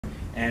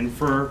And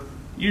for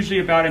usually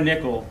about a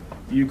nickel,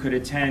 you could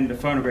attend a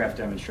phonograph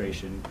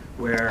demonstration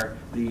where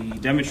the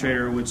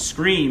demonstrator would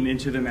scream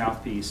into the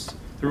mouthpiece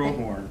through a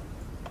horn.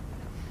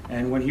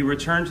 And when he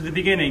returned to the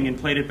beginning and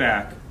played it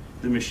back,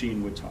 the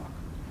machine would talk.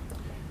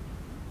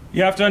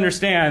 You have to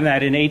understand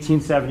that in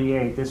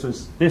 1878,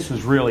 this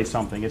was really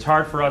something. It's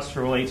hard for us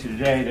to relate to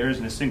today. There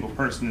isn't a single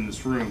person in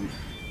this room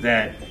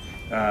that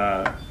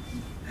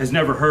has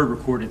never heard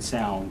recorded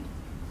sound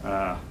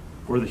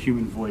or the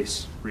human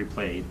voice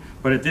replayed.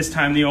 But at this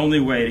time, the only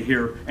way to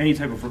hear any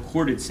type of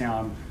recorded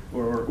sound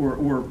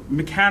or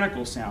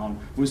mechanical sound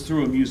was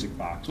through a music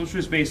box, which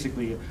was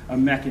basically a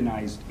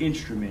mechanized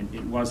instrument.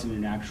 It wasn't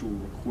an actual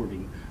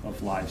recording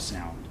of live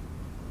sound.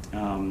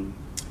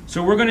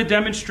 So we're going to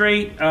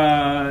demonstrate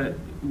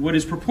what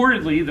is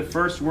purportedly the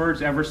first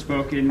words ever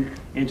spoken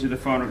into the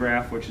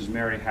phonograph, which is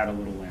 "Mary Had a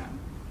Little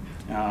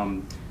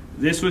Lamb."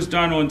 This was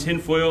done on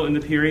tinfoil in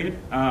the period.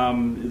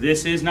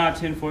 This is not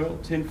tinfoil.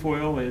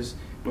 Tinfoil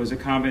was a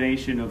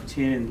combination of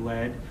tin and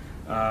lead.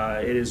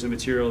 It is a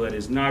material that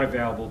is not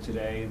available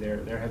today.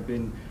 There have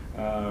been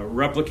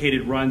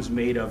replicated runs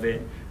made of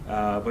it,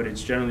 but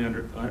it's generally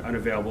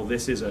unavailable.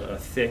 This is a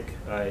thick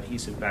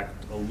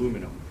adhesive-backed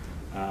aluminum.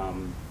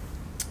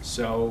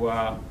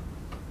 So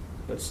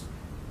let's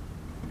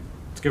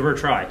give her a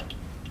try.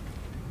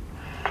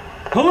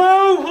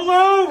 Hello,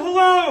 hello,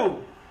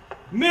 hello!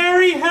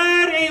 Mary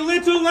had a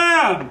little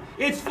lamb.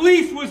 Its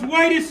fleece was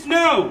white as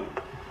snow.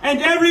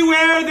 And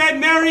everywhere that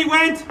Mary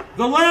went,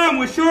 the lamb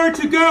was sure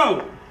to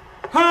go.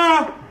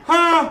 Ha,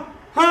 ha,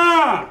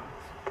 ha!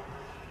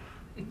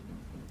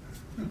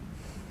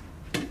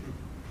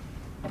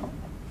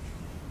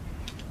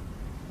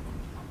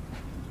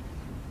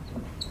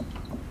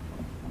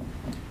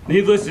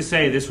 Needless to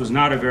say, this was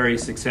not a very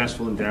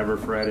successful endeavor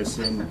for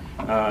Edison.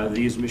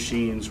 These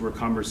machines were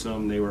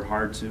cumbersome. They were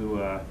hard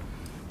to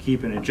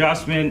keep in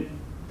adjustment.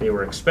 They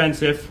were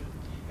expensive.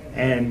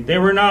 And they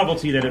were a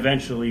novelty that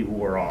eventually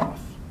wore off.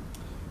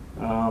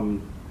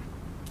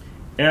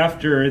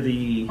 After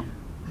the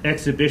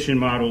exhibition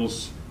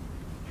models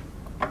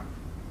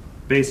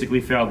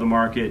basically failed the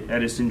market,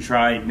 Edison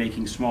tried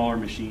making smaller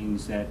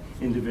machines that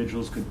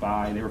individuals could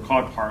buy. They were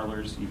called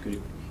parlors. You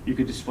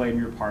could display in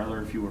your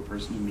parlor if you were a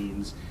person of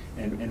means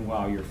and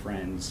wow your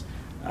friends.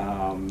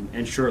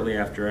 And shortly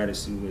after,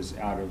 Edison was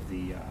out of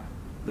the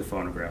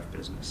phonograph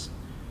business.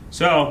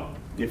 So,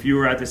 if you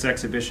were at this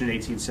exhibition in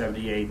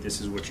 1878,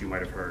 this is what you might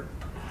have heard.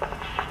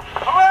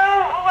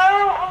 Hello,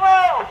 hello,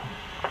 hello!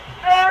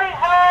 Mary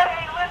had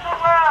a little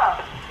lamb.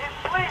 Its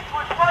fleece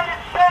was white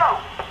as snow.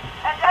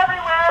 And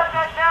everywhere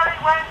that Mary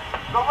went,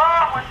 the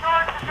lamb was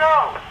sure to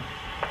go.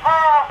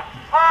 Ha,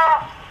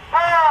 ha,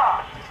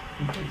 ha!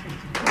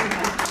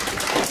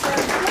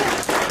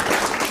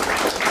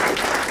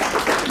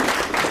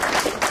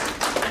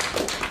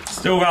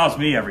 Still wows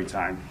me every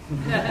time.